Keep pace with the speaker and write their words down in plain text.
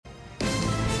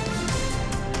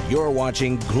You're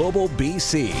watching Global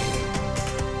BC.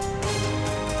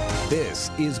 This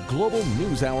is Global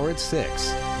News Hour at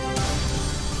 6.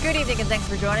 Good evening and thanks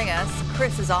for joining us.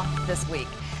 Chris is off this week.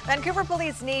 Vancouver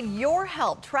police need your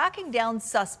help tracking down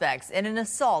suspects in an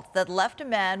assault that left a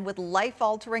man with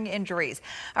life-altering injuries.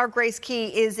 Our Grace Key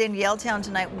is in Yaletown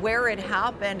tonight where it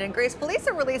happened. And Grace, police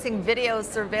are releasing videos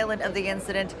surveillance of the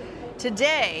incident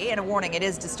today. And a warning, it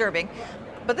is disturbing.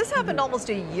 But this happened almost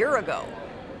a year ago.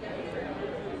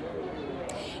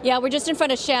 Yeah, we're just in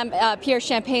front of Pierre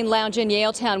Champagne Lounge in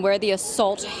Yaletown where the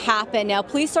assault happened. Now,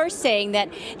 police are saying that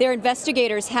their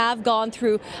investigators have gone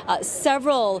through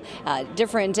several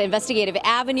different investigative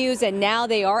avenues, and now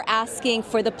they are asking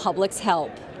for the public's help.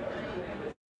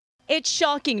 It's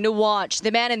shocking to watch.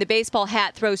 The man in the baseball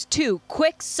hat throws two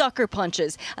quick sucker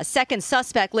punches. A second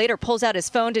suspect later pulls out his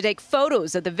phone to take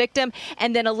photos of the victim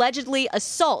and then allegedly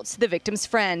assaults the victim's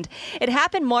friend. It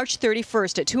happened March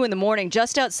 31st at 2 in the morning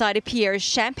just outside of Pierre's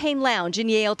Champagne Lounge in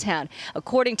Yaletown.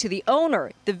 According to the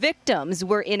owner, the victims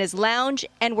were in his lounge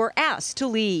and were asked to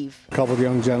leave. A couple of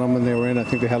young gentlemen they were in, I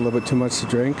think they had a little bit too much to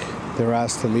drink. They were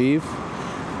asked to leave.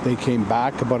 They came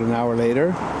back about an hour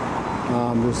later.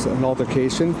 There was an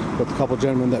altercation with a couple of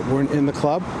gentlemen that weren't in the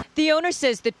club. The owner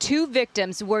says the two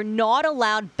victims were not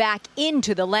allowed back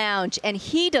into the lounge, and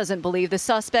he doesn't believe the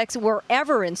suspects were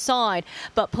ever inside.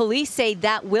 But police say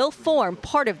that will form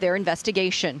part of their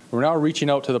investigation. We're now reaching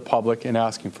out to the public and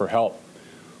asking for help.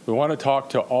 We want to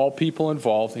talk to all people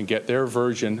involved and get their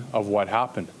version of what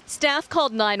happened. Staff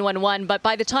called 911, but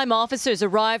by the time officers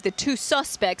arrived, the two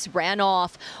suspects ran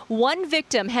off. One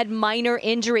victim had minor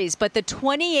injuries, but the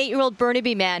 28-year-old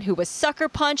Burnaby man who was sucker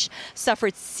punched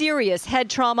suffered serious head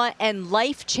trauma and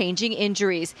life-changing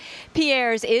injuries.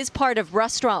 Pierre's is part of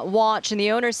Restaurant Watch, and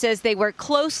the owner says they work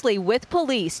closely with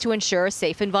police to ensure a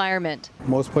safe environment.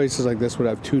 Most places like this would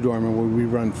have two doormen where we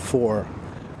run 4.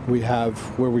 We have,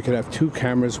 where we could have 2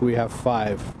 cameras, we have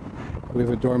 5. We have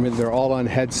a doorman, they're all on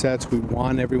headsets. We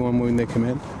want everyone when they come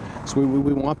in. So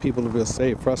we want people to feel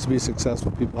safe. For us to be successful,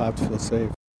 people have to feel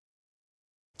safe.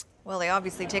 Well, they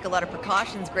obviously take a lot of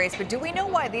precautions, Grace, but do we know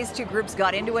why these two groups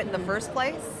got into it in the first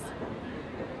place?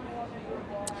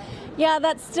 Yeah,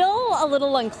 that's still a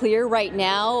little unclear right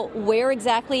now where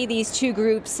exactly these two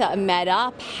groups met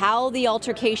up, how the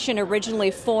altercation originally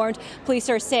formed. Police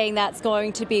are saying that's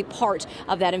going to be part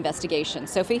of that investigation.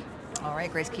 Sophie? All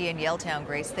right, Grace Key in Yaletown.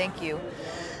 Grace, thank you.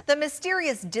 The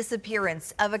mysterious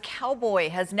disappearance of a cowboy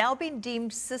has now been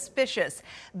deemed suspicious.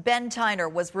 Ben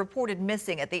Tyner was reported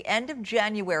missing at the end of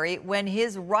January when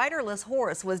his riderless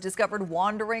horse was discovered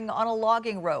wandering on a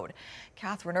logging road.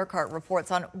 Catherine Urquhart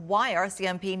reports on why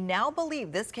RCMP now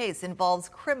believe this case involves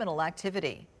criminal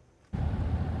activity.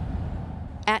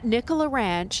 At Nicola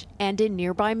Ranch and in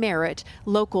nearby Merritt,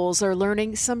 locals are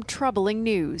learning some troubling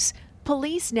news.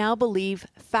 Police now believe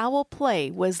foul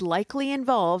play was likely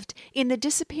involved in the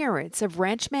disappearance of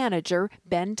ranch manager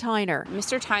Ben Tyner.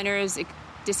 Mr. Tyner's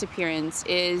disappearance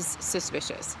is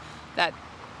suspicious. That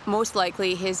most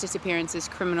likely his disappearance is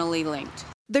criminally linked.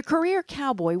 The career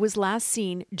cowboy was last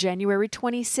seen January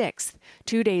 26th.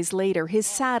 2 days later, his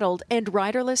saddled and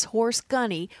riderless horse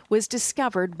Gunny was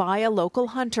discovered by a local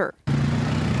hunter.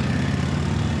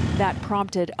 That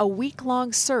prompted a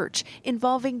week-long search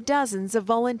involving dozens of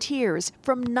volunteers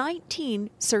from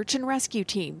 19 search and rescue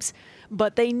teams.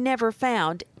 But they never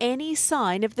found any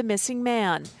sign of the missing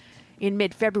man. In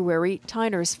mid-February,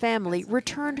 Tyner's family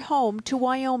returned home to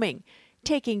Wyoming,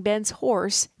 taking Ben's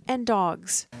horse and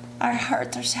dogs. Our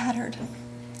hearts are shattered,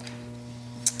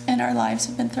 and our lives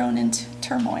have been thrown into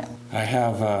turmoil. I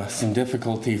have some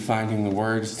difficulty finding the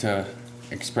words to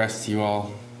express to you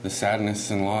all the sadness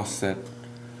and loss that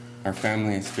our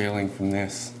family is feeling from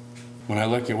this. When I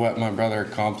look at what my brother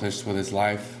accomplished with his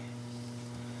life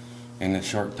in a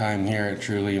short time here, it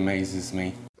truly amazes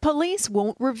me. Police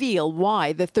won't reveal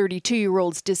why the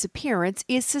 32-year-old's disappearance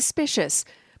is suspicious,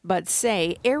 but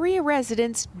say area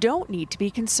residents don't need to be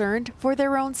concerned for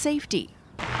their own safety.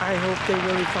 I hope they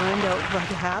really find out what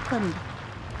happened.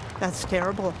 That's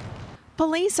terrible.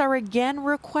 Police are again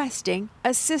requesting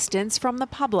assistance from the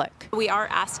public. We are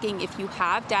asking if you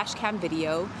have dashcam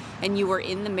video and you were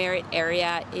in the Merritt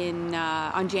area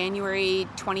on January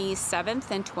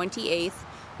 27th and 28th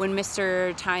when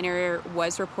Mr. Tyner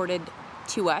was reported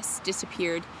to us,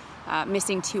 disappeared,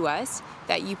 missing to us,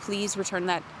 that you please return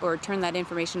that or turn that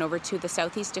information over to the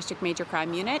Southeast District Major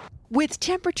Crime Unit. With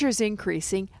temperatures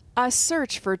increasing, a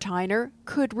search for Tyner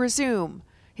could resume.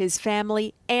 His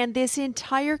family and this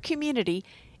entire community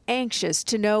anxious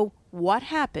to know what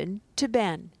happened to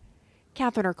Ben.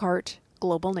 Catherine Urquhart,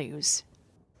 Global News.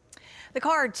 The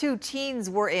car 2 teens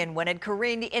were in when it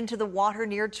careened into the water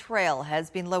near Trail has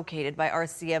been located by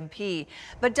RCMP.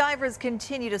 But divers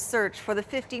continue to search for the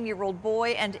 15-year-old boy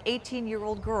and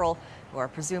 18-year-old girl who are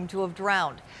presumed to have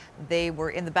drowned. They were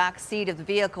in the back seat of the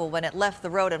vehicle when it left the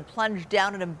road and plunged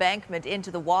down an embankment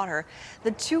into the water.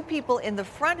 The 2 people in the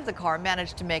front of the car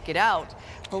managed to make it out.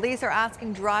 Police are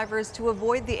asking drivers to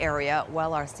avoid the area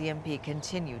while RCMP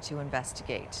continue to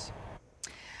investigate.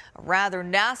 A rather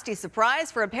nasty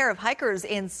surprise for a pair of hikers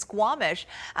in Squamish.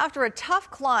 After a tough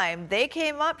climb, they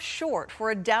came up short for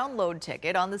a download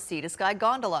ticket on the Sea to Sky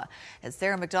gondola. As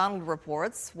Sarah McDonald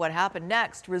reports, what happened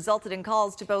next resulted in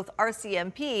calls to both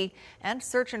RCMP and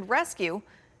Search and Rescue,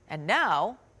 and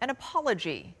now an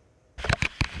apology.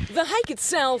 The hike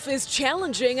itself is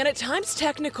challenging and at times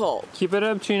technical. Keep it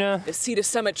up, Gina. The Sea to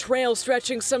Summit Trail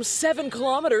stretching some 7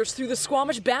 kilometers through the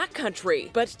Squamish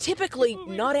backcountry, but typically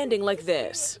not ending like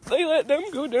this. They let them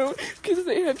go down because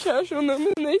they had cash on them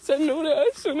and they said no to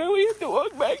us, so now we have to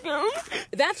walk back down.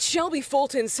 That's Shelby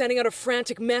Fulton sending out a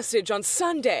frantic message on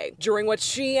Sunday during what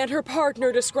she and her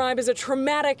partner describe as a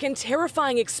traumatic and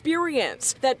terrifying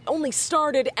experience that only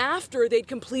started after they'd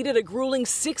completed a grueling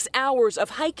 6 hours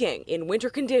of hiking in winter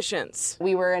conditions.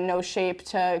 We were in no shape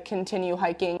to continue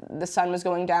hiking. The sun was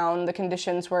going down, the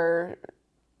conditions were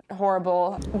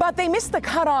horrible. But they missed the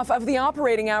cutoff of the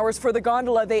operating hours for the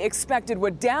gondola they expected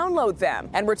would download them,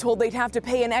 and were told they'd have to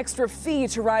pay an extra fee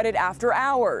to ride it after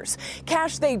hours.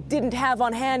 Cash they didn't have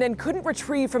on hand and couldn't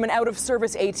retrieve from an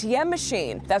out-of-service ATM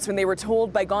machine. That's when they were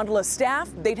told by gondola staff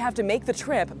they'd have to make the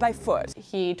trip by foot.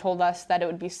 He told us that it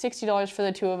would be $60 for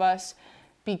the 2 of us,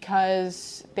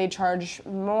 because they charge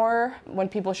more when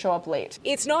people show up late.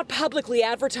 It's not publicly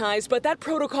advertised, but that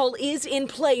protocol is in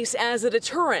place as a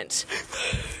deterrent.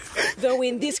 Though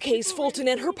in this case, Fulton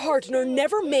and her partner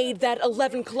never made that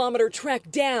 11-kilometer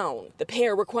trek down, the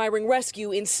pair requiring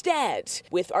rescue instead,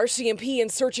 with RCMP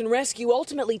and Search and Rescue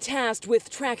ultimately tasked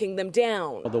with tracking them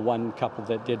down. The one couple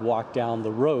that did walk down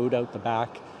the road out the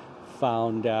back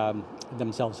found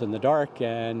themselves in the dark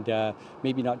and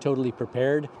maybe not totally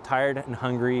prepared. Tired and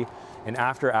hungry and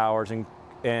after hours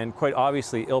and quite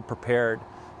obviously ill-prepared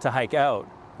to hike out,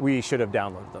 we should have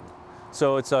downloaded them.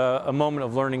 So it's a moment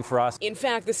of learning for us. In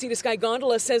fact, the Sea to Sky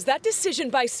gondola says that decision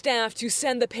by staff to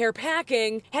send the pair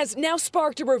packing has now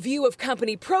sparked a review of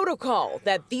company protocol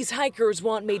that these hikers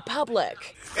want made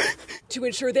public to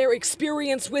ensure their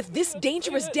experience with this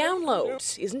dangerous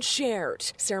download isn't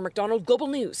shared. Sarah McDonald, Global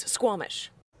News,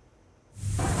 Squamish.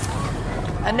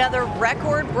 Another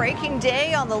record-breaking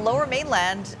day on the Lower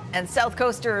Mainland, and South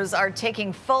Coasters are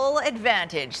taking full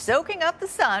advantage, soaking up the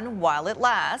sun while it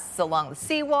lasts along the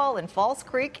seawall in False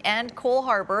Creek and Cole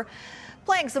Harbour,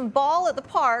 playing some ball at the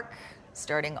park,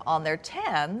 starting on their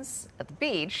tans at the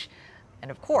beach, and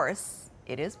of course,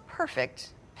 it is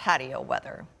perfect patio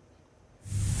weather.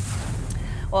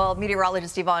 Well,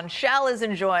 meteorologist Yvonne Schall is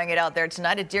enjoying it out there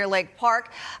tonight at Deer Lake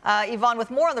Park. Yvonne,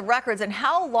 with more on the records and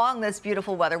how long this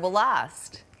beautiful weather will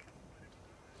last.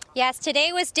 Yes,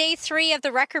 today was day 3 of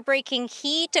the record-breaking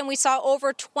heat, and we saw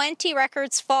over 20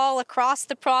 records fall across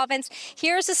the province.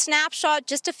 Here's a snapshot,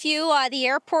 just a few. The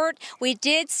airport, we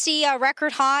did see a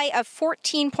record high of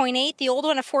 14.8, the old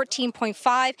one of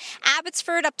 14.5.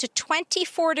 Abbotsford up to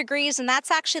 24 degrees, and that's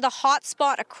actually the hot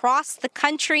spot across the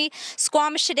country.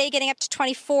 Squamish today getting up to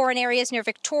 24 in areas near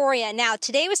Victoria. Now,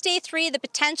 today was day 3. The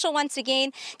potential once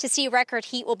again to see record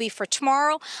heat will be for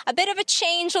tomorrow. A bit of a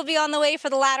change will be on the way for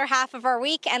the latter half of our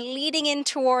week, and leading in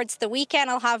towards the weekend,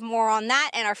 I'll have more on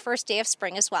that and our first day of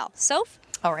spring as well. Soph?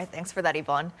 All right, thanks for that,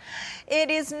 Yvonne.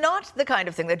 It is not the kind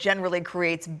of thing that generally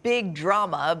creates big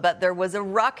drama, but there was a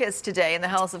ruckus today in the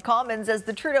House of Commons as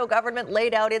the Trudeau government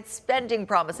laid out its spending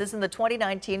promises in the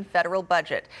 2019 federal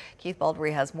budget. Keith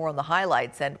Baldry has more on the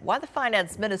highlights and why the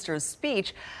finance minister's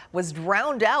speech was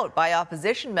drowned out by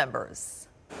opposition members.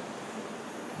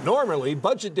 Normally,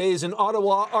 budget days in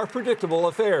Ottawa are predictable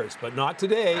affairs, but not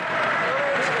today.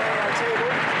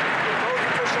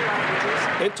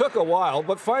 It took a while,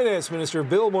 but Finance Minister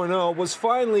Bill Morneau was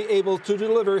finally able to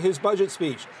deliver his budget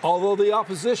speech, although the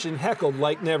opposition heckled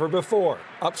like never before.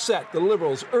 Upset, the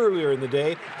Liberals earlier in the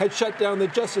day had shut down the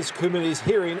Justice Committee's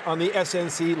hearing on the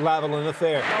SNC-Lavalin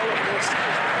affair.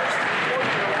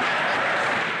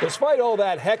 Despite all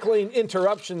that heckling,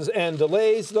 interruptions and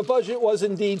delays, the budget was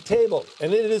indeed tabled,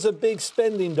 and it is a big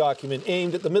spending document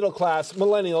aimed at the middle class,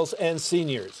 millennials and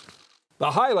seniors. The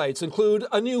highlights include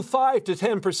a new 5 to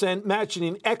 10%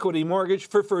 matching equity mortgage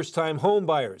for first-time home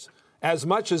buyers, as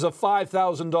much as a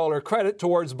 $5,000 credit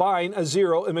towards buying a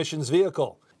zero-emissions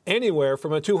vehicle, anywhere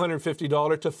from a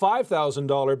 $250 to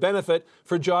 $5,000 benefit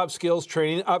for job skills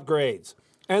training upgrades,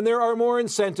 And there are more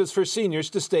incentives for seniors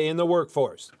to stay in the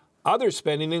workforce. Other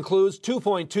spending includes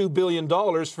 $2.2 billion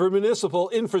for municipal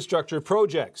infrastructure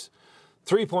projects,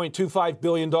 $3.25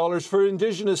 billion for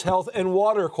Indigenous health and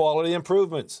water quality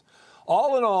improvements.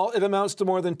 All in all, it amounts to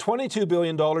more than $22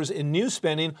 billion in new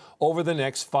spending over the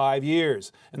next 5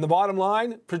 years. And the bottom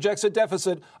line projects a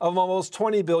deficit of almost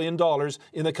 $20 billion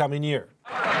in the coming year.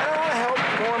 I want to help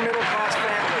more middle-class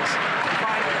families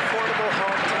find an affordable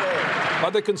home today.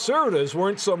 But the Conservatives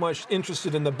weren't so much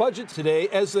interested in the budget today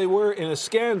as they were in a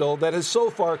scandal that has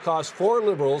so far cost 4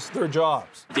 Liberals their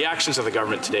jobs. The actions of the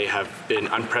government today have been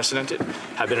unprecedented,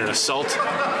 have been an assault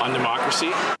on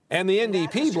democracy. And the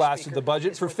NDP blasted the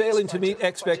budget for failing to meet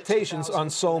expectations on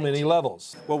so many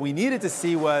levels. What we needed to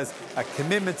see was a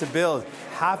commitment to build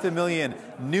 500,000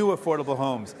 new affordable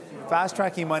homes,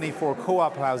 fast-tracking money for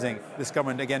co-op housing. This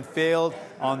government again failed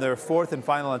on their 4th and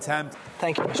final attempt.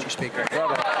 Thank you, Mr. Speaker.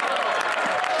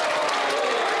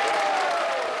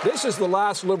 This is the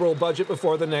last Liberal budget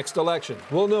before the next election.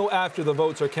 We'll know after the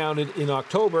votes are counted in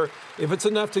October if it's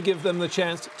enough to give them the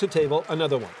chance to table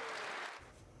another one.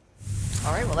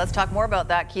 All right, well, let's talk more about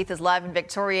that. Keith is live in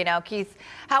Victoria now. Keith,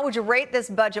 how would you rate this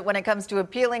budget when it comes to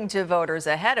appealing to voters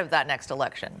ahead of that next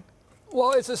election?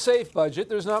 Well, it's a safe budget.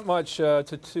 There's not much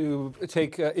to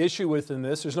take issue with in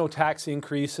this. There's no tax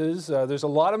increases. There's a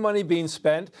lot of money being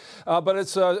spent, but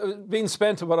it's being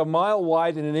spent about a mile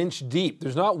wide and an inch deep.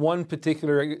 There's not one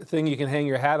particular thing you can hang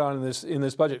your hat on in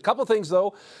this budget. A couple things,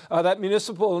 though. That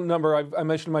municipal number I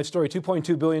mentioned in my story,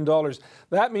 $2.2 billion,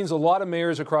 that means a lot of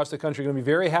mayors across the country are going to be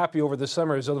very happy over the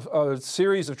summer. There's a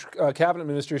series of cabinet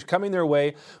ministers coming their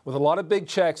way with a lot of big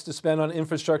checks to spend on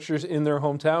infrastructures in their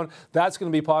hometown. That's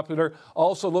going to be popular.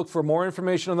 Also look for more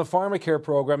information on the Pharmacare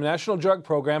program, National Drug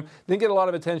Program. Didn't get a lot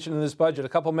of attention in this budget. A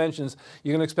couple mentions.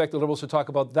 You can expect the Liberals to talk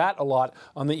about that a lot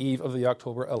on the eve of the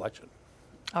October election.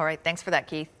 All right. Thanks for that,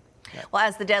 Keith. Yeah. Well,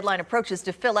 as the deadline approaches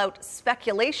to fill out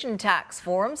speculation tax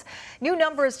forms, new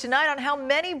numbers tonight on how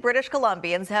many British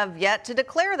Columbians have yet to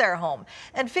declare their home.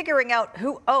 And figuring out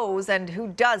who owes and who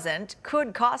doesn't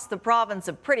could cost the province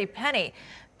a pretty penny.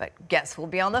 But guess who'll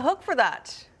be on the hook for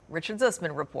that? Richard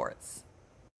Zussman reports.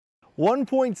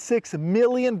 1.6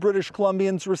 million British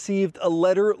Columbians received a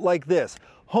letter like this.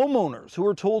 Homeowners who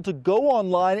were told to go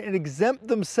online and exempt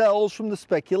themselves from the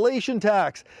speculation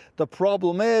tax. The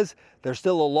problem is there's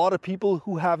still a lot of people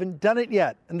who haven't done it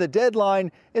yet, and the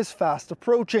deadline is fast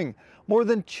approaching. More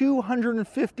than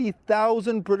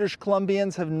 250,000 British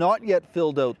Columbians have not yet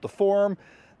filled out the form.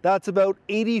 That's about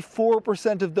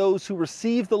 84% of those who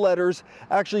received the letters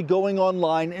actually going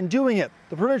online and doing it.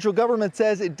 The provincial government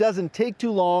says it doesn't take too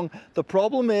long. The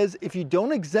problem is if you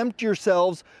don't exempt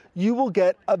yourselves, you will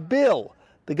get a bill.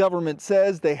 The government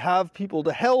says they have people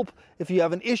to help if you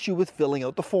have an issue with filling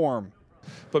out the form.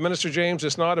 But Minister James,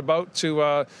 it's not about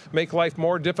to make life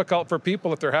more difficult for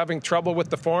people if they're having trouble with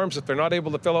the forms, if they're not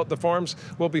able to fill out the forms.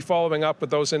 We'll be following up with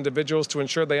those individuals to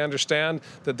ensure they understand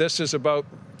that this is about,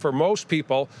 for most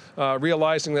people,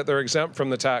 realizing that they're exempt from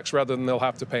the tax rather than they'll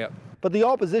have to pay it. But the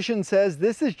opposition says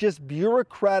this is just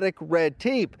bureaucratic red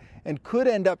tape and could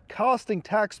end up costing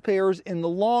taxpayers in the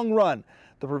long run.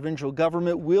 The provincial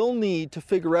government will need to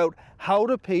figure out how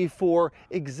to pay for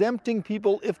exempting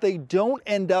people if they don't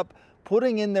end up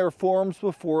putting in their forms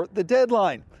before the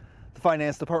deadline. The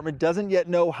Finance Department doesn't yet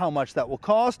know how much that will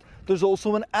cost. There's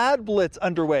also an ad blitz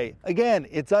underway. Again,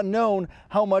 it's unknown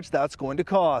how much that's going to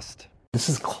cost. This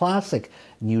is classic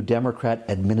New Democrat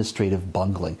administrative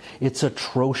bungling. It's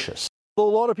atrocious. Though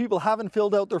a lot of people haven't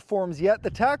filled out their forms yet, the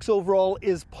tax overall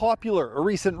is popular. A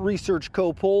recent Research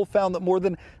Co poll found that more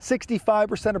than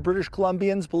 65% of British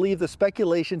Columbians believe the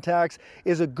speculation tax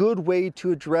is a good way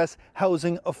to address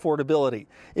housing affordability.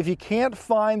 If you can't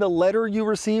find the letter you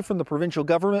received from the provincial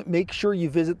government, make sure you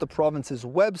visit the province's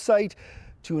website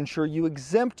to ensure you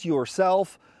exempt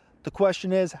yourself. The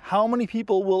question is, how many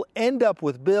people will end up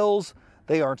with bills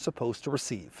they aren't supposed to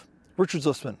receive? Richard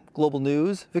Zussman, Global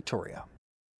News, Victoria.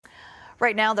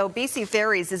 Right now, though, BC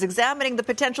Ferries is examining the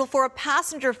potential for a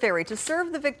passenger ferry to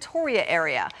serve the Victoria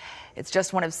area. It's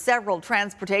just one of several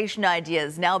transportation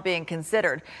ideas now being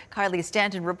considered. Kylie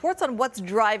Stanton reports on what's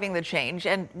driving the change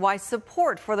and why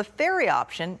support for the ferry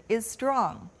option is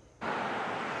strong.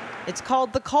 It's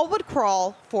called the Colwood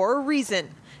Crawl for a reason.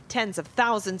 Tens of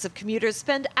thousands of commuters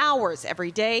spend hours every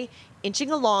day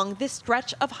inching along this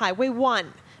stretch of Highway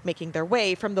 1, making their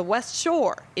way from the West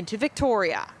Shore into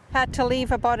Victoria. Had to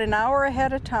leave about an hour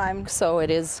ahead of time. So it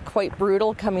is quite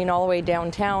brutal coming all the way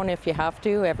downtown if you have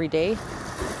to every day.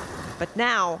 But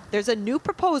now there's a new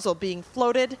proposal being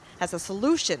floated as a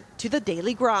solution to the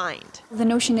daily grind. The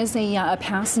notion is a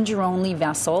passenger-only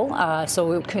vessel,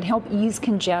 so it could help ease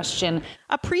congestion.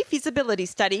 A pre-feasibility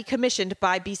study commissioned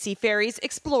by BC Ferries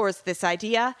explores this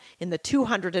idea. In the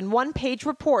 201-page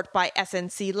report by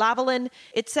SNC Lavalin,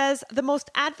 it says the most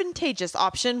advantageous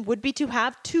option would be to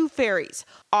have 2 ferries,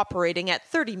 operating at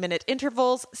 30-minute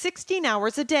intervals, 16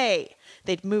 hours a day.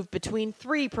 They'd move between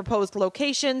 3 proposed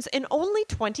locations in only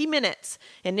 20 minutes,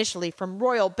 initially from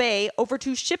Royal Bay over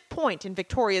to Ship Point in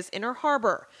Victoria's Inner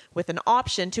Harbour, with an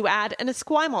option to add an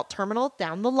Esquimalt terminal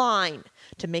down the line.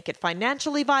 To make it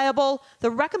financially viable, the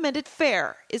recommended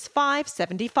fare is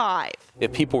 $5.75.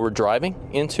 If people were driving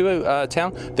into a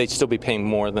town, they'd still be paying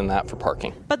more than that for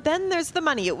parking. But then there's the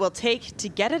money it will take to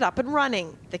get it up and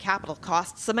running. The capital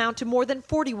costs amount to more than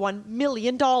 $41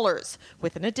 million,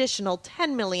 with an additional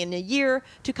 $10 million a year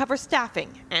to cover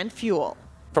staffing and fuel.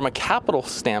 From a capital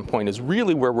standpoint is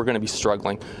really where we're going to be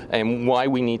struggling and why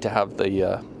we need to have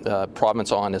the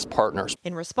province on as partners.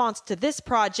 In response to this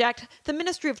project, the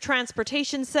Ministry of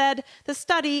Transportation said the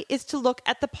study is to look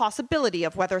at the possibility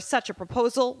of whether such a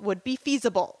proposal would be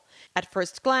feasible. At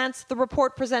first glance, the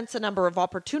report presents a number of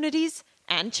opportunities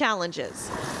and challenges.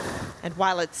 And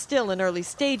while it's still in early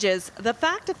stages, the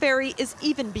fact a ferry is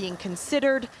even being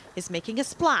considered is making a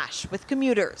splash with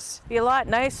commuters. Be a lot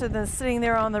nicer than sitting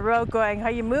there on the road going, "Are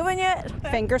you moving yet?"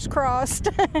 Fingers crossed.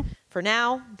 For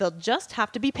now, they'll just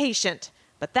have to be patient,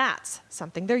 but that's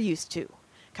something they're used to.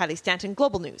 Kylie Stanton,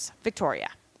 Global News,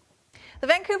 Victoria. The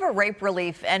Vancouver Rape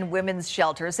Relief and Women's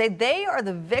Shelter say they are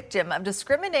the victim of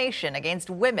discrimination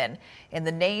against women in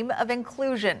the name of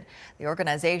inclusion. The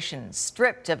organization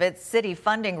stripped of its city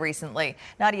funding recently.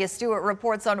 Nadia Stewart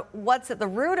reports on what's at the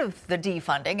root of the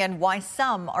defunding and why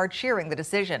some are cheering the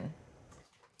decision.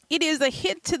 It is a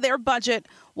hit to their budget.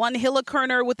 One Hilla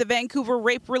Kerner with the Vancouver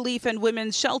Rape Relief and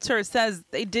Women's Shelter says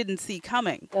they didn't see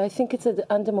coming. I think it's an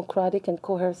undemocratic and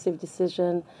coercive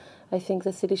decision. I think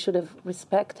the city should have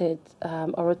respected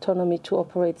our autonomy to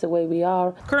operate the way we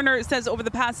are. Kerner says over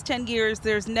the past 10 years,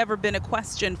 there's never been a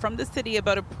question from the city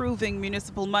about approving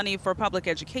municipal money for public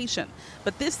education.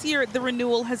 But this year, the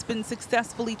renewal has been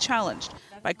successfully challenged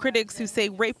by critics who say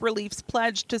Rape Relief's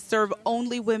pledge to serve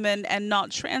only women and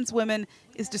not trans women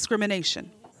is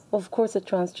discrimination. Of course, the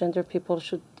transgender people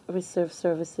should receive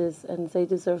services and they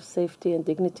deserve safety and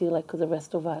dignity like the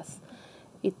rest of us.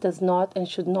 It does not and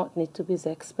should not need to be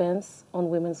the expense on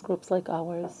women's groups like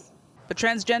ours. But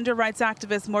transgender rights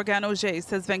activist Morgane Auger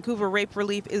says Vancouver Rape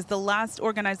Relief is the last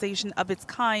organization of its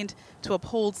kind to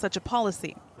uphold such a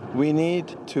policy. We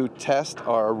need to test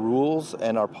our rules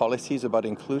and our policies about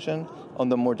inclusion on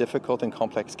the more difficult and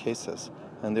complex cases.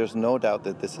 And there's no doubt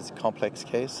that this is a complex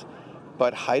case.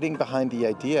 But hiding behind the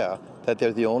idea that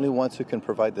they're the only ones who can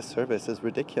provide the service is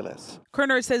ridiculous.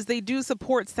 Kerner says they do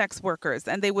support sex workers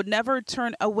and they would never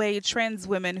turn away trans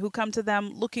women who come to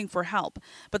them looking for help.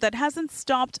 But that hasn't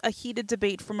stopped a heated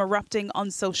debate from erupting on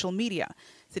social media.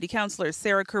 City Councillor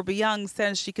Sarah Kirby-Young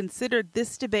says she considered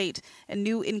this debate and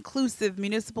new inclusive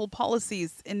municipal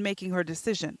policies in making her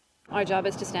decision. Our job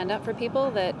is to stand up for people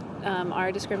that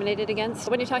are discriminated against.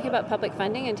 When you're talking about public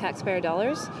funding and taxpayer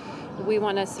dollars, we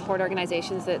want to support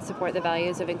organizations that support the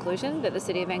values of inclusion that the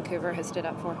City of Vancouver has stood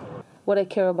up for. What I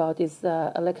care about is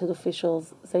elected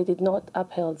officials. They did not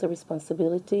uphold the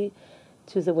responsibility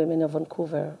to the women of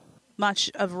Vancouver.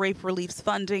 Much of Rape Relief's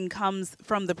funding comes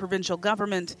from the provincial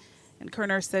government, and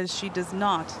Kerner says she does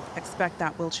not expect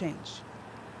that will change.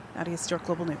 Nadia Stewart,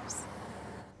 Global News.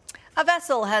 A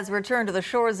vessel has returned to the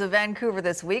shores of Vancouver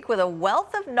this week with a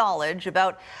wealth of knowledge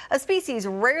about a species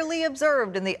rarely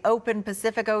observed in the open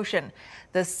Pacific Ocean.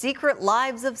 The Secret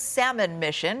Lives of Salmon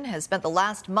mission has spent the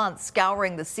last month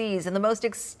scouring the seas in the most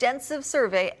extensive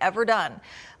survey ever done.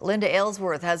 Linda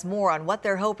Aylesworth has more on what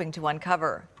they're hoping to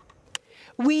uncover.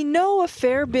 We know a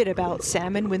fair bit about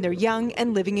salmon when they're young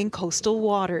and living in coastal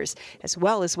waters, as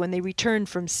well as when they return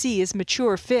from sea as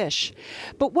mature fish.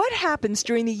 But what happens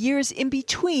during the years in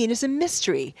between is a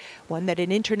mystery, one that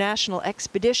an international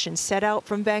expedition set out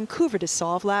from Vancouver to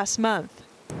solve last month.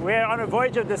 We're on a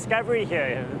voyage of discovery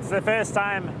here. It's the first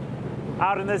time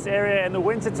out in this area in the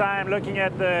wintertime, looking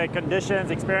at the conditions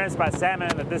experienced by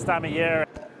salmon at this time of year.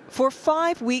 For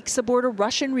 5 weeks aboard a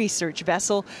Russian research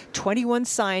vessel, 21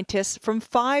 scientists from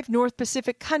 5 North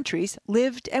Pacific countries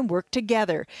lived and worked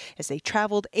together as they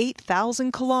traveled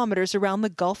 8,000 kilometers around the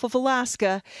Gulf of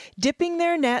Alaska, dipping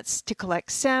their nets to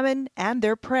collect salmon and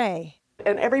their prey.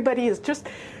 And everybody is just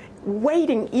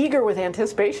waiting, eager with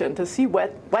anticipation to see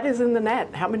what is in the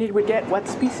net, how many we get, what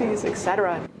species,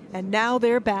 etc. And now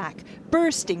they're back,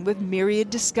 bursting with myriad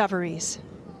discoveries.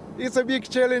 It's a big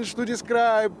challenge to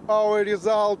describe our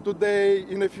result today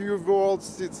in a few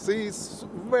words. It's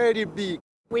very big.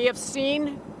 We have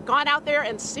seen gone out there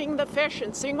and seeing the fish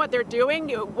and seeing what they're doing.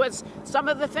 It was some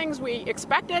of the things we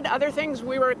expected, other things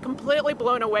we were completely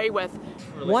blown away with.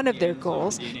 One of their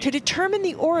goals, to determine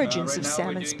the origins of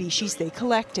salmon species they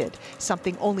collected,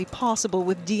 something only possible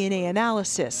with DNA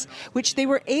analysis, which they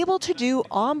were able to do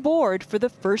on board for the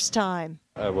first time.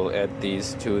 I will add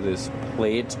these to this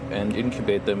plate and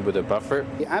incubate them with a buffer.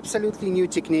 Absolutely new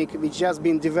technique which has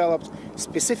been developed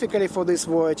specifically for this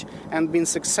voyage and been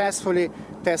successfully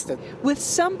tested. With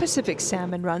some Pacific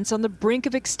salmon runs on the brink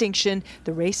of extinction,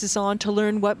 the race is on to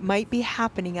learn what might be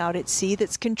happening out at sea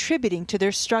that's contributing to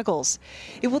their struggles.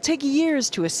 It will take years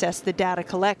to assess the data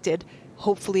collected.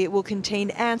 Hopefully it will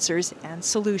contain answers and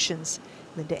solutions.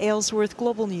 Linda Aylesworth,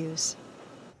 Global News.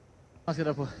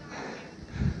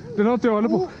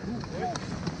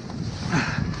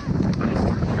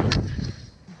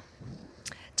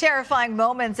 Terrifying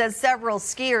moments as several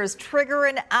skiers trigger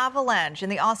an avalanche in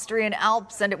the Austrian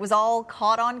Alps, and it was all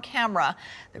caught on camera.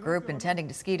 The group intending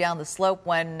to ski down the slope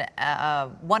one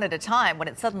at a time when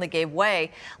it suddenly gave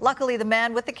way. Luckily, the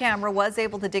man with the camera was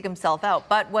able to dig himself out,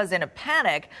 but was in a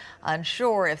panic,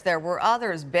 unsure if there were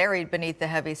others buried beneath the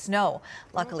heavy snow.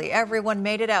 Luckily, everyone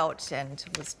made it out and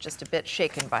was just a bit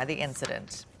shaken by the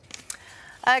incident.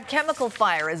 A chemical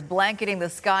fire is blanketing the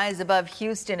skies above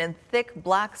Houston in thick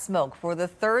black smoke for the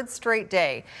third straight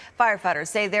day. Firefighters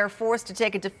say they're forced to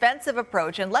take a defensive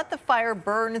approach and let the fire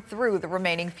burn through the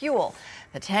remaining fuel.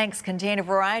 The tanks contain a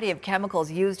variety of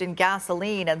chemicals used in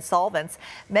gasoline and solvents.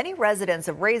 Many residents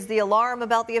have raised the alarm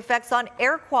about the effects on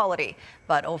air quality,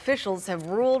 but officials have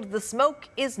ruled the smoke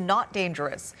is not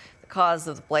dangerous. The cause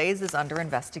of the blaze is under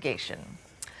investigation.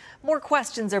 More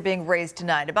questions are being raised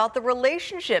tonight about the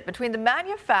relationship between the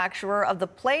manufacturer of the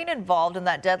plane involved in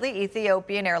that deadly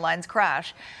Ethiopian Airlines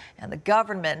crash and the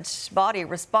government body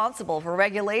responsible for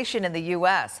regulation in the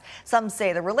U.S. Some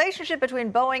say the relationship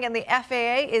between Boeing and the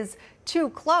FAA is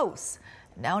too close.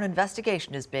 Now an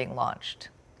investigation is being launched.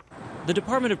 The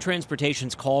Department of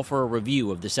Transportation's call for a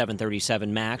review of the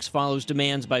 737 MAX follows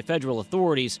demands by federal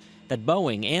authorities that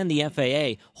Boeing and the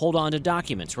FAA hold on to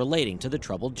documents relating to the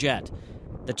troubled jet.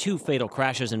 The two fatal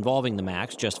crashes involving the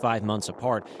MAX, just 5 months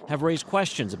apart, have raised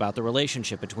questions about the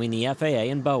relationship between the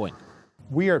FAA and Boeing.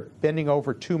 We are bending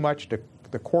over too much to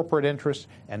the corporate interest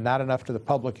and not enough to the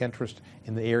public interest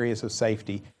in the areas of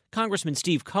safety. Congressman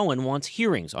Steve Cohen wants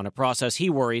hearings on a process he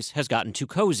worries has gotten too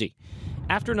cozy.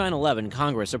 After 9/11,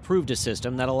 Congress approved a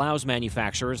system that allows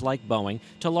manufacturers like Boeing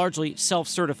to largely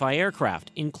self-certify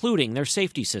aircraft, including their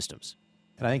safety systems.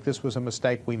 And I think this was a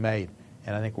mistake we made.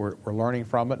 And I think we're learning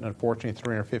from it, and unfortunately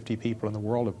 350 people in the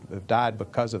world have died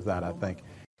because of that, I think.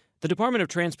 The Department of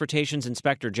Transportation's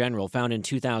Inspector General found in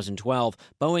 2012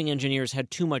 Boeing engineers had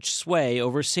too much sway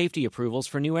over safety approvals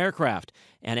for new aircraft,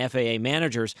 and FAA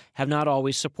managers have not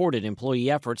always supported employee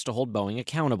efforts to hold Boeing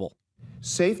accountable.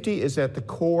 Safety is at the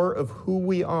core of who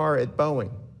we are at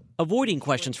Boeing. Avoiding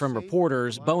questions from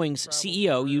reporters, Boeing's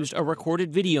CEO used a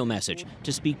recorded video message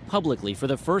to speak publicly for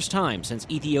the first time since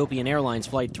Ethiopian Airlines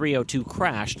Flight 302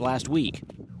 crashed last week.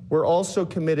 We're also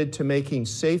committed to making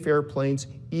safe airplanes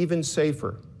even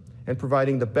safer and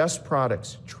providing the best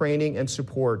products, training, and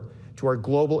support to our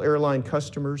global airline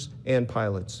customers and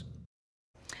pilots.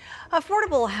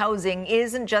 Affordable housing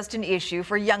isn't just an issue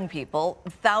for young people.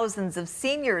 Thousands of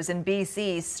seniors in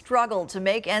BC struggle to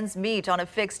make ends meet on a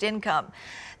fixed income.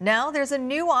 Now there's a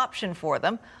new option for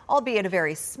them, albeit a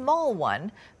very small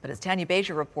one. But as Tanya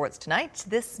Beja reports tonight,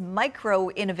 this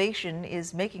micro-innovation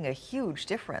is making a huge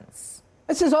difference.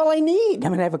 This is all I need. I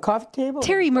mean, I have a coffee table.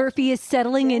 Terry Murphy is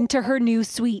settling into her new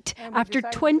suite. After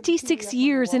 26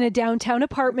 years in a downtown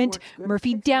apartment,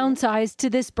 Murphy downsized to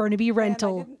this Burnaby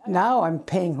rental. Now I'm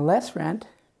paying less rent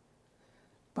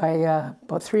by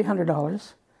about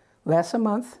 $300, less a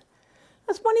month.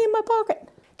 That's money in my pocket.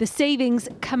 The savings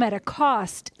come at a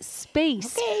cost,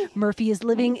 space. Okay. Murphy is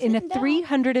living in a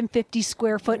 350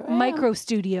 square foot micro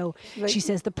studio. She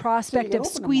says the prospect of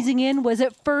squeezing in was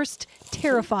at first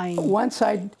terrifying. Once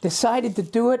I decided to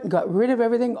do it and got rid of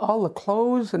everything, all the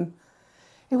clothes, and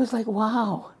it was like,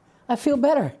 wow, I feel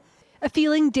better. A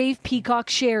feeling Dave Peacock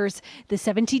shares. The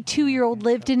 72-year-old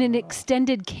lived in an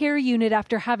extended care unit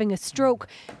after having a stroke,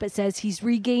 but says he's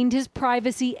regained his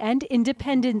privacy and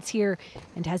independence here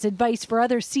and has advice for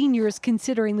other seniors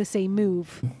considering the same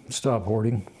move. Stop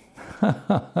hoarding.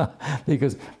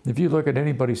 Because if you look at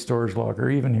anybody's storage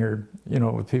locker, even here,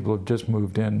 with people who've just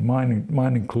moved in,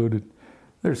 mine included,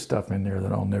 There's stuff in there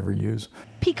that I'll never use.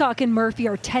 Peacock and Murphy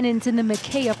are tenants in the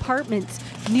McKay Apartments,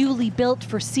 newly built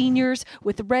for seniors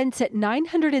with rents at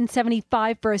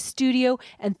 $975 for a studio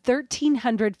and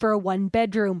 $1,300 for a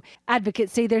one-bedroom.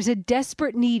 Advocates say there's a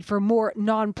desperate need for more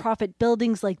nonprofit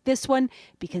buildings like this one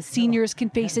because seniors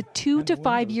can face a 2 to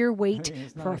 5 year wait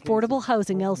for affordable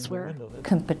housing elsewhere.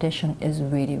 Competition is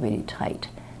really, really tight.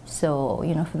 So,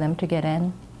 for them to get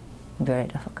in, very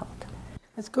difficult.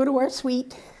 Let's go to our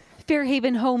suite.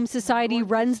 Fairhaven Home Society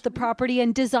runs the property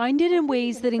and designed it in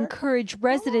ways that encourage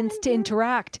residents to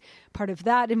interact. Part of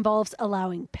that involves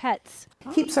allowing pets.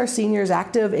 Keeps our seniors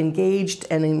active, engaged,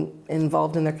 and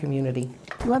involved in their community.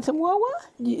 You want some Wawa?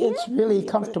 It's really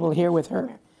comfortable here with her.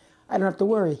 I don't have to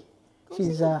worry.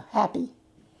 She's happy.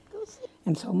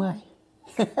 And so am I.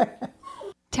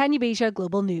 Tanya Beja,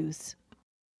 Global News.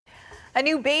 A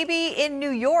new baby in New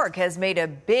York has made a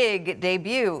big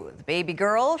debut. The baby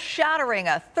girl shattering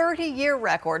a 30-year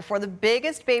record for the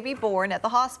biggest baby born at the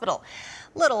hospital.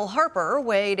 Little Harper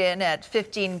weighed in at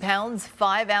 15 pounds,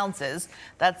 5 ounces.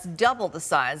 That's double the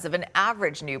size of an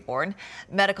average newborn.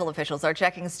 Medical officials are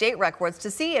checking state records to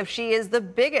see if she is the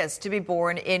biggest to be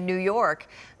born in New York.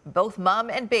 Both mom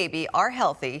and baby are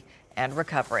healthy and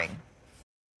recovering.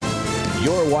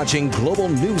 You're watching Global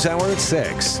News Hour at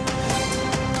 6.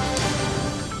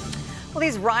 Well,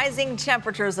 these rising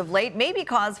temperatures of late may be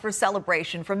cause for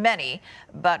celebration for many,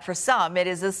 but for some, it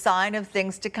is a sign of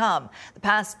things to come. The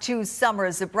past 2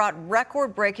 summers have brought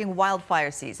record-breaking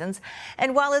wildfire seasons,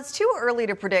 and while it's too early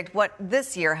to predict what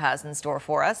this year has in store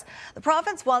for us, the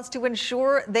province wants to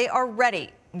ensure they are ready.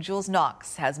 Jules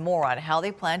Knox has more on how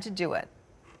they plan to do it.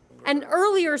 An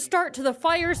earlier start to the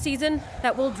fire season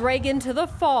that will drag into the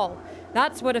fall.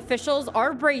 That's what officials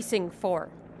are bracing for.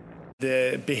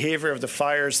 The behavior of the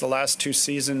fires the last 2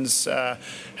 seasons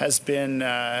has been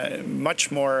much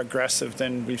more aggressive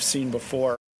than we've seen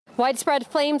before. Widespread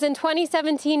flames in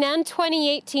 2017 and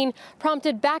 2018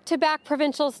 prompted back-to-back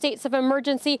provincial states of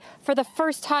emergency for the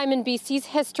first time in BC's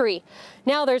history.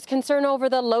 Now there's concern over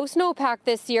the low snowpack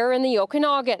this year in the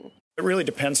Okanagan. It really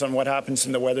depends on what happens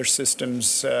in the weather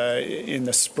systems in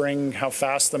the spring, how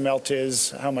fast the melt is,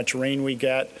 how much rain we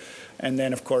get, and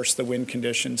then, of course, the wind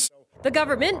conditions. The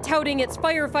government touting its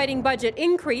firefighting budget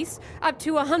increase up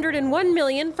to $101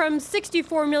 million from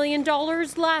 $64 million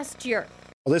last year.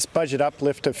 Well, this budget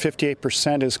uplift of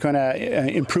 58% is going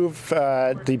to improve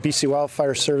the BC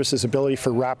Wildfire Service's ability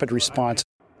for rapid response.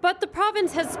 But the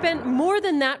province has spent more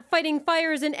than that fighting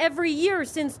fires in every year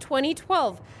since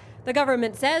 2012. The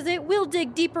government says it will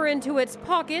dig deeper into its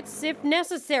pockets if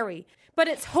necessary, but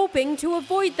it's hoping to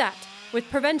avoid that with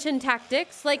prevention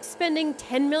tactics like spending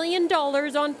 $10 million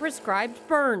on prescribed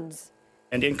burns.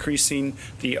 And increasing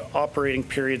the operating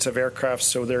periods of aircraft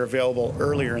so they're available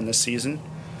earlier in the season.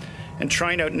 And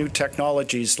trying out new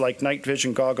technologies like night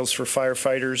vision goggles for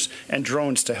firefighters and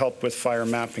drones to help with fire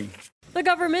mapping. The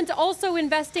government also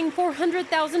investing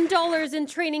 $400,000 in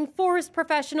training forest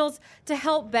professionals to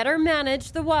help better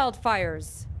manage the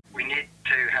wildfires. We need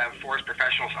to have forest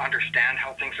professionals understand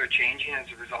how things are changing as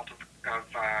a result of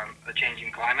the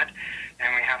changing climate,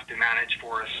 and we have to manage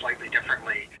forests slightly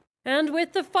differently. And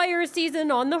with the fire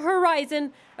season on the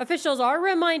horizon, officials are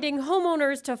reminding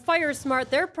homeowners to fire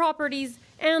smart their properties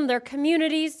and their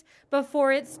communities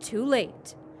before it's too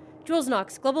late. Jules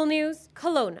Knox, Global News,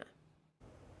 Kelowna.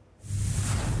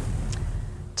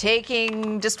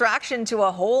 Taking distraction to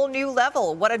a whole new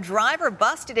level. What a driver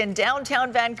busted in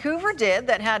downtown Vancouver did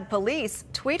that had police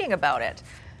tweeting about it.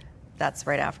 That's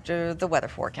right after the weather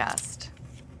forecast.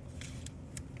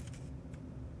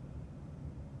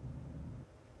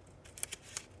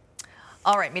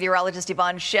 All right, meteorologist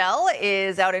Yvonne Schell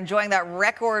is out enjoying that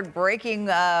record-breaking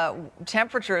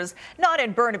temperatures, not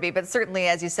in Burnaby, but certainly,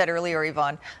 as you said earlier,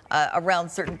 Yvonne, around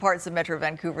certain parts of Metro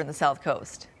Vancouver and the South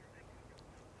Coast.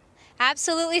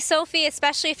 Absolutely, Sophie,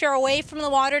 especially if you're away from the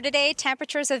water today.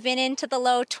 Temperatures have been into the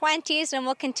low 20s, and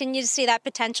we'll continue to see that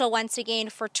potential once again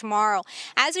for tomorrow.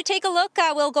 As we take a look,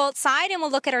 we'll go outside and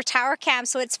we'll look at our tower cam.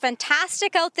 So it's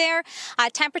fantastic out there.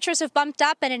 Temperatures have bumped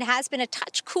up, and it has been a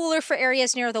touch cooler for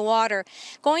areas near the water.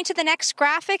 Going to the next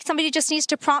graphic, somebody just needs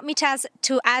to prompt me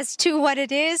as to what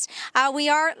it is.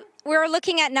 We're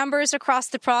looking at numbers across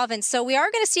the province. So we are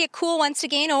going to see it cool once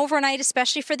again overnight,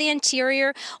 especially for the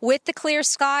interior. With the clear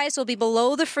skies, we'll be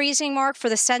below the freezing mark for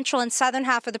the central and southern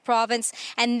half of the province,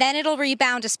 and then it'll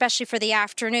rebound, especially for the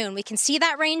afternoon. We can see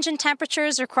that range in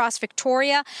temperatures across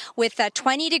Victoria with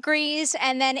 20 degrees,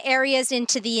 and then areas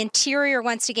into the interior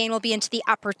once again will be into the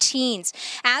upper teens.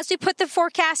 As we put the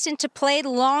forecast into play, the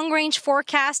long-range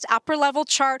forecast, upper-level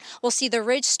chart, we'll see the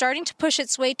ridge starting to push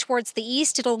its way towards the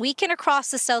east. It'll weaken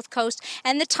across the south coast,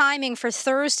 and the timing for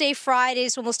Thursday,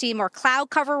 Fridays, when we'll see more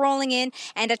cloud cover rolling in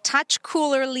and a touch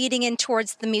cooler leading in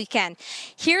towards the weekend.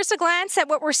 Here's a glance at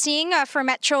what we're seeing for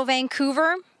Metro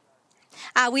Vancouver.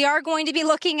 We are going to be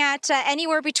looking at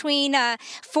anywhere between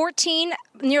 14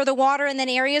 near the water, and then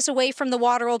areas away from the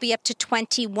water will be up to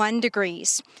 21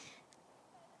 degrees.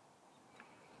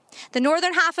 The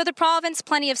northern half of the province,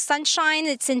 plenty of sunshine.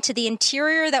 It's into the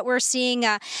interior that we're seeing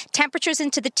temperatures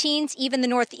into the teens. Even the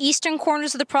northeastern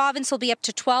corners of the province will be up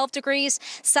to 12 degrees.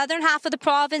 Southern half of the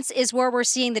province is where we're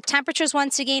seeing the temperatures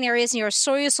once again. Areas near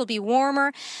Osoyoos will be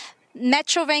warmer.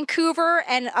 Metro Vancouver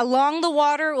and along the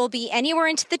water will be anywhere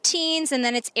into the teens, and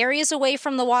then it's areas away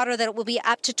from the water that will be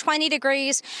up to 20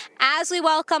 degrees. As we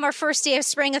welcome our first day of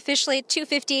spring officially at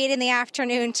 2:58 in the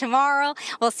afternoon tomorrow,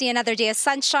 we'll see another day of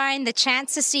sunshine, the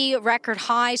chance to see record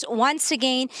highs once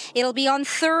again. It'll be on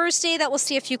Thursday that we'll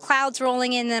see a few clouds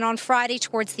rolling in, and then on Friday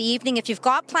towards the evening. If you've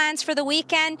got plans for the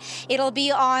weekend, it'll be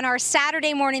on our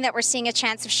Saturday morning that we're seeing a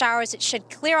chance of showers. It should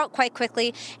clear out quite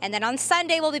quickly, and then on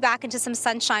Sunday we'll be back into some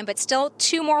sunshine, but still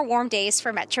 2 more warm days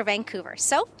for Metro Vancouver.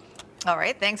 So, all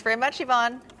right, thanks very much,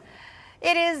 Yvonne.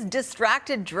 It is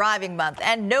Distracted Driving Month,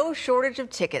 and no shortage of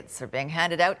tickets are being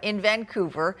handed out in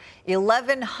Vancouver,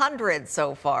 1,100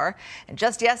 so far. And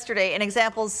just yesterday, an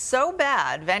example so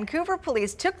bad, Vancouver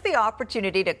police took the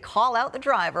opportunity to call out the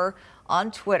driver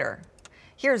on Twitter.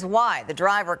 Here's why the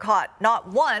driver caught not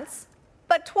once,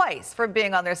 but twice for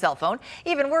being on their cell phone.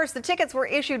 Even worse, the tickets were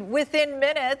issued within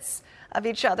minutes of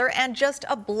each other and just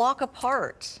a block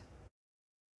apart.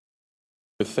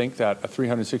 I think that a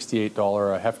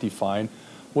 $368 hefty fine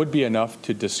would be enough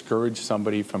to discourage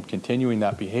somebody from continuing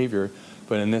that behavior,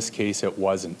 but in this case it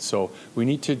wasn't. So we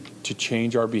need to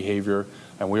change our behavior,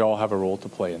 and we all have a role to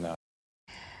play in that.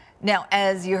 Now,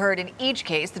 as you heard, in each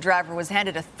case, the driver was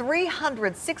handed a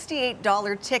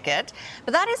 $368 ticket,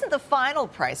 but that isn't the final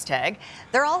price tag.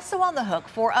 They're also on the hook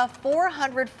for a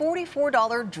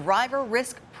 $444 driver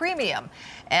risk premium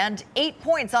and 8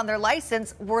 points on their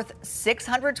license worth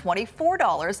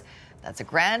 $624. That's a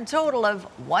grand total of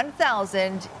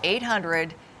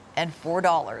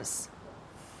 $1,804.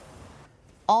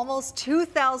 Almost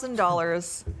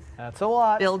 $2,000. That's a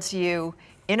lot. Billed to you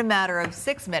in a matter of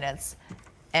 6 minutes.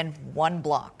 And 1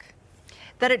 block.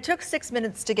 That it took 6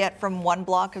 minutes to get from 1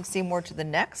 block of Seymour to the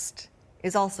next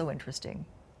is also interesting.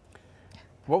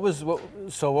 What was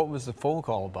the phone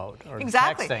call about? Or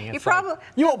exactly. Texting? You probably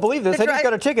you won't believe this. I just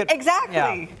got a ticket.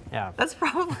 Exactly. Yeah. That's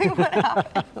probably what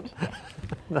happened.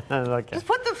 Okay. Just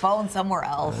put the phone somewhere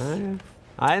else.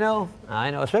 I know.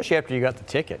 Especially after you got the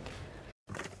ticket.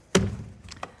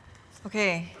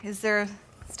 Okay. Is there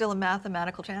still a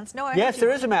mathematical chance? No, yes, there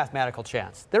is a mathematical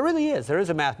chance. There really is. There is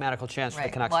a mathematical chance for the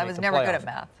Canucks to make the playoffs. Well, I was never good at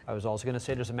math. I was also going to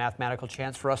say there's a mathematical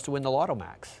chance for us to win the Lotto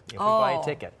Max if we buy a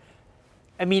ticket.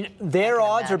 I mean, their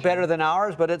odds are better than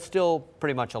ours, but it's still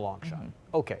pretty much a long shot.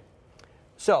 Okay.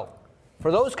 So,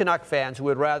 for those Canuck fans who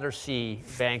would rather see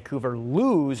Vancouver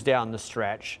lose down the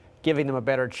stretch, giving them a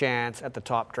better chance at the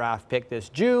top draft pick this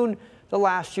June, the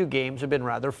last 2 games have been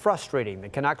rather frustrating. The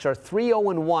Canucks are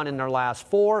 3-0-1 in their last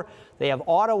 4. They have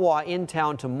Ottawa in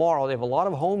town tomorrow. They have a lot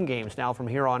of home games now from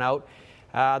here on out.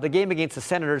 The game against the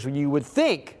Senators, you would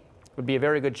think, would be a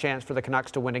very good chance for the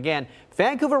Canucks to win again.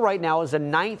 Vancouver right now is the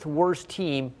 9th worst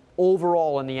team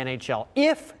overall in the NHL.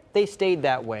 If they stayed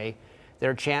that way,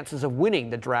 their chances of winning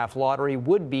the draft lottery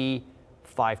would be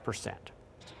 5%.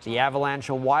 The Avalanche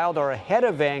and Wild are ahead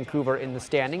of Vancouver in the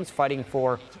standings, fighting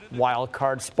for wild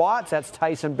card spots. That's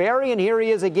Tyson Barrie, and here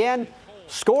he is again,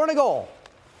 scoring a goal.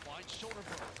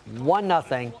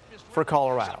 1-0 for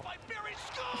Colorado. I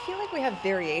feel like we have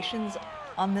variations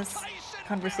on this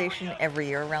conversation every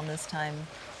year around this time.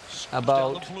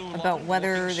 About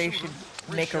whether they should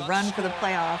make a run for the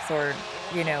playoffs or,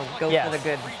 go for the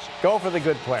good. Go for the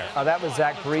good player. That was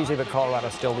Zach Parise, but Colorado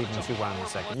still leading 2-1 in the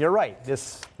second. You're right.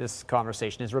 This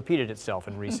conversation has repeated itself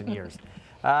in recent years.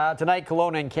 Tonight,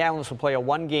 Kelowna and Kamloops will play a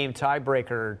 1-game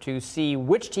tiebreaker to see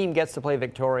which team gets to play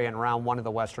Victoria in round 1 of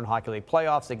the Western Hockey League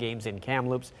playoffs. The game's in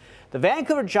Kamloops. The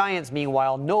Vancouver Giants,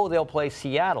 meanwhile, know they'll play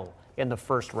Seattle in the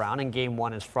first round, and Game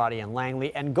 1 is Friday in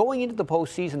Langley. And going into the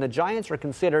postseason, the Giants are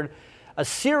considered a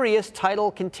serious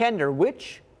title contender,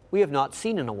 which we have not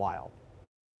seen in a while.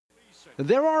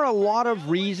 There are a lot of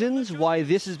reasons why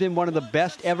this has been one of the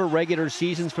best ever regular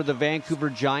seasons for the Vancouver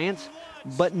Giants,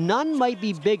 but none might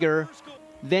be bigger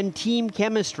than team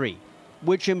chemistry,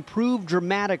 which improved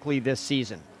dramatically this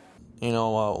season.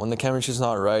 When the chemistry's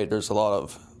not right, there's a lot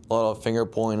of finger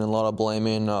pointing and a lot of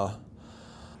blaming.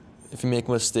 If you make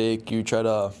a mistake, you try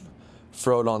to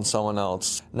throw it on someone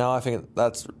else. Now I think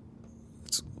it's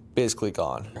basically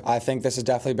gone. I think this has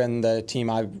definitely been the team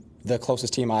I've the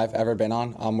closest team I've ever been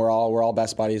on. We're all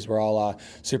best buddies. We're all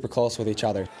super close with each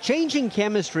other. Changing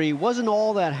chemistry wasn't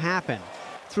all that happened.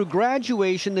 Through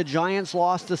graduation, the Giants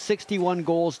lost the 61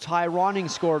 goals Ty Ronning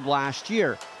scored last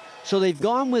year. So they've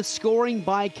gone with scoring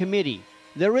by committee.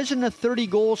 There isn't a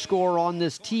 30-goal scorer on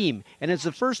this team, and it's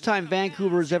the first time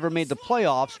Vancouver has ever made the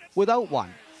playoffs without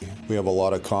one. We have a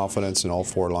lot of confidence in all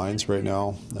four lines right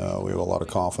now. We have a lot of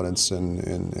confidence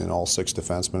in all six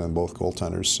defensemen and both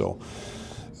goaltenders. So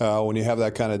when you have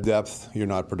that kind of depth, you're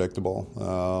not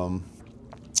predictable.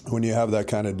 When you have that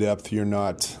kind of depth, you're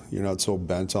not so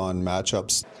bent on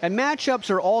matchups. And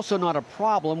matchups are also not a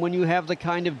problem when you have the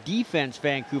kind of defense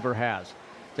Vancouver has.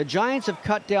 The Giants have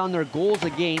cut down their goals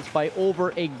against by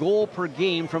over a goal per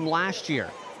game from last year.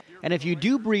 And if you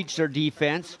do breach their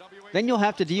defense, then you'll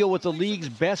have to deal with the league's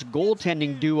best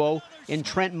goaltending duo in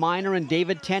Trent Miner and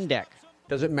David Tendek.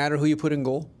 Does it matter who you put in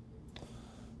goal?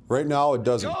 Right now, it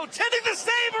doesn't. Oh, Tendek the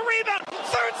save, a rebound,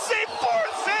 third save,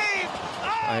 fourth save!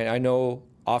 I know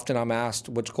often I'm asked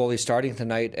which goalie's starting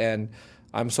tonight, and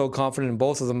I'm so confident in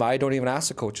both of them, I don't even ask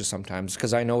the coaches sometimes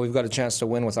because I know we've got a chance to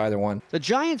win with either one. The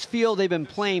Giants feel they've been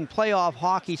playing playoff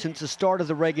hockey since the start of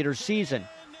the regular season,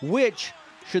 which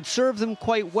should serve them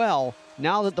quite well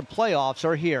now that the playoffs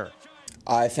are here.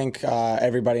 I think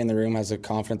everybody in the room has a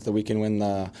confidence that we can win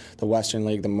the Western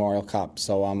League, the Memorial Cup.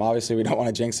 So obviously we don't want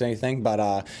to jinx anything,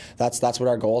 but that's what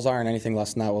our goals are, and anything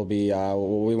less than that will be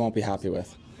we won't be happy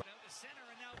with.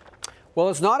 Well,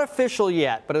 it's not official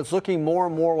yet, but it's looking more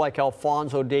and more like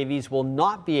Alphonso Davies will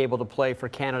not be able to play for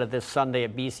Canada this Sunday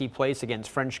at BC Place against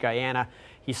French Guiana.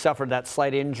 He suffered that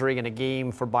slight injury in a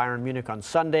game for Bayern Munich on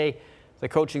Sunday. The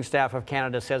coaching staff of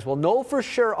Canada says we'll know for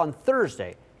sure on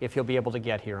Thursday if he'll be able to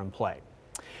get here and play.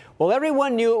 Well,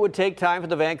 everyone knew it would take time for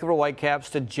the Vancouver Whitecaps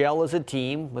to gel as a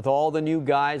team with all the new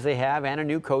guys they have and a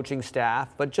new coaching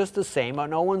staff. But just the same,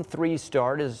 an 0-3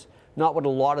 start is not what a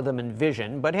lot of them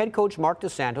envision, but head coach Mark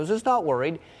DeSantos is not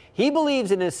worried. He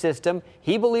believes in his system,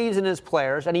 he believes in his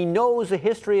players, and he knows the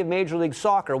history of Major League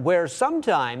Soccer, where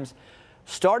sometimes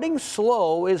starting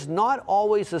slow is not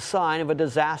always a sign of a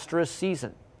disastrous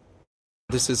season.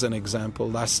 This is an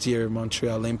example. Last year,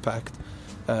 Montreal Impact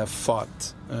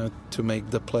fought to make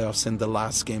the playoffs in the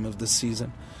last game of the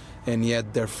season. And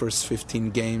yet their first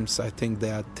 15 games, I think they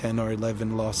had 10 or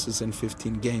 11 losses in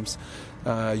 15 games.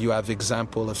 You have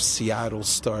example of Seattle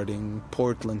starting,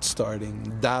 Portland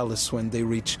starting, Dallas when they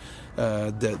reach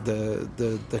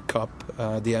the cup,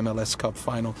 the MLS Cup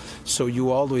final. So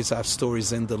you always have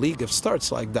stories in the league of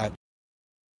starts like that.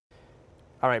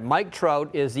 All right, Mike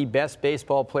Trout is the best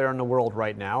baseball player in the world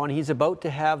right now, and he's about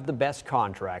to have the best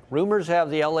contract. Rumors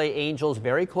have the LA Angels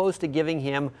very close to giving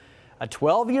him a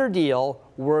 12-year deal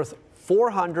worth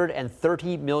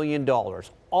 $430 million,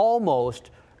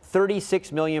 almost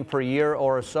 $36 million per year,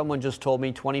 or as someone just told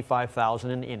me, $25,000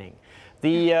 an inning.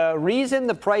 The reason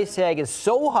the price tag is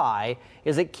so high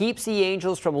is it keeps the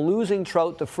Angels from losing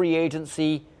Trout to free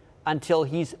agency until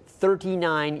he's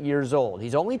 39 years old.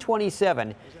 He's only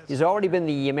 27. He's already been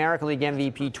the American League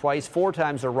MVP twice, 4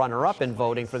 times a runner-up in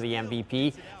voting for the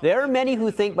MVP. There are many who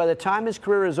think by the time his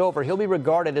career is over, he'll be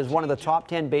regarded as one of the top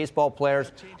 10 baseball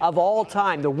players of all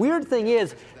time. The weird thing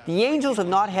is, the Angels have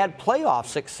not had playoff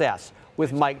success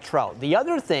with Mike Trout. The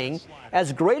other thing,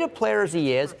 as great a player as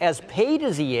he is, as paid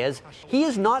as he is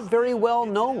not very well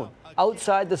known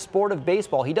outside the sport of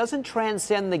baseball. He doesn't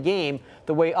transcend the game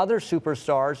the way other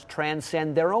superstars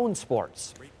transcend their own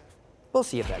sports. We'll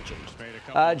see if that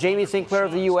changes. Jamie Sinclair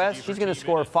of the U.S., she's going to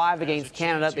score 5 against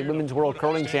Canada at the Women's World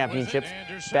Curling Championships.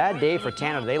 Bad day for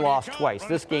Canada. They lost twice.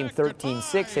 This game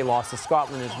 13-6. They lost to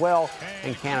Scotland as well,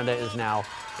 and Canada is now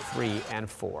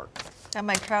 3-4. That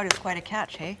Mike Trout is quite a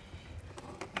catch, hey?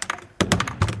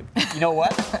 You know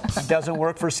what? It doesn't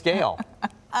work for scale.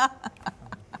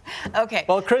 Okay.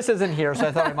 Well, Chris isn't here, so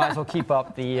I thought I might as well keep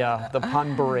up the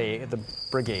pun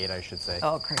brigade, I should say.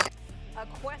 Oh, great. A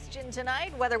question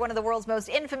tonight, whether one of the world's most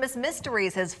infamous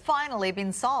mysteries has finally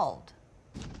been solved.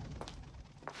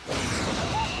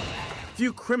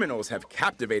 Few criminals have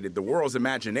captivated the world's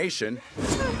imagination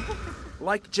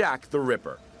like Jack the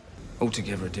Ripper.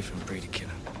 Altogether a different breed of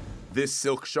killer. This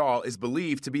silk shawl is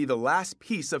believed to be the last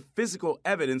piece of physical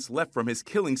evidence left from his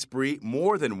killing spree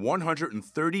more than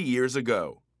 130 years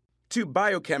ago. 2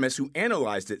 biochemists who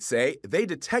analyzed it say they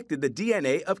detected the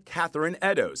DNA of Catherine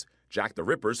Eddowes, Jack the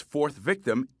Ripper's 4th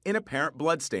victim, in apparent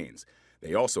bloodstains.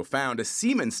 They also found a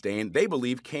semen stain they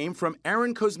believe came from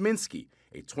Aaron Kosminski,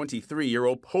 a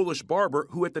 23-year-old Polish barber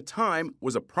who at the time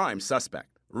was a prime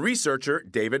suspect. Researcher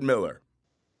David Miller.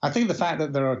 I think the fact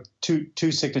that there are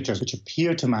two signatures which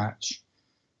appear to match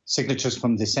signatures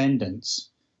from descendants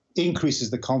increases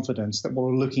the confidence that what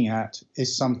we're looking at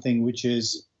is something which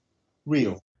is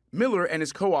real. Miller and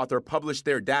his co-author published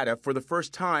their data for the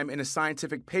first time in a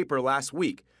scientific paper last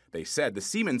week. They said the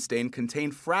semen stain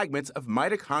contained fragments of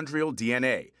mitochondrial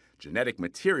DNA, genetic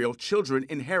material children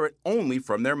inherit only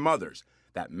from their mothers,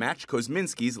 that match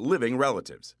Kosminski's living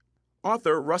relatives.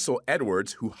 Author Russell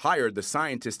Edwards, who hired the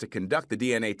scientists to conduct the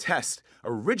DNA test,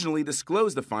 originally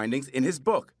disclosed the findings in his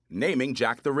book, naming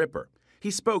Jack the Ripper.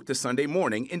 He spoke to Sunday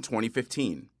Morning in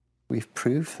 2015. We've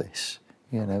proved this.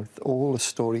 You know, all the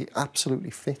story absolutely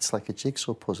fits like a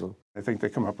jigsaw puzzle. I think they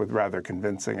come up with rather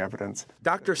convincing evidence.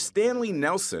 Dr. Stanley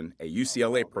Nelson, a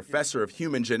UCLA professor of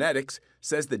human genetics,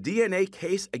 says the DNA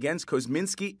case against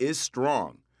Kosminski is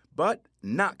strong, but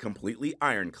not completely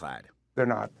ironclad. They're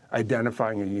not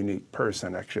identifying a unique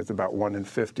person. Actually, it's about 1 in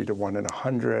 50 to 1 in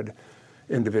 100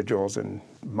 individuals in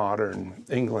modern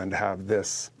England have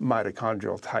this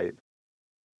mitochondrial type.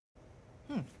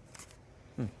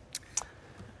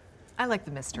 I like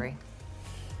the mystery.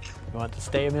 You want it to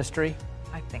stay a mystery?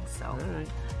 I think so. All right.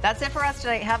 That's it for us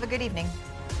today. Have a good evening.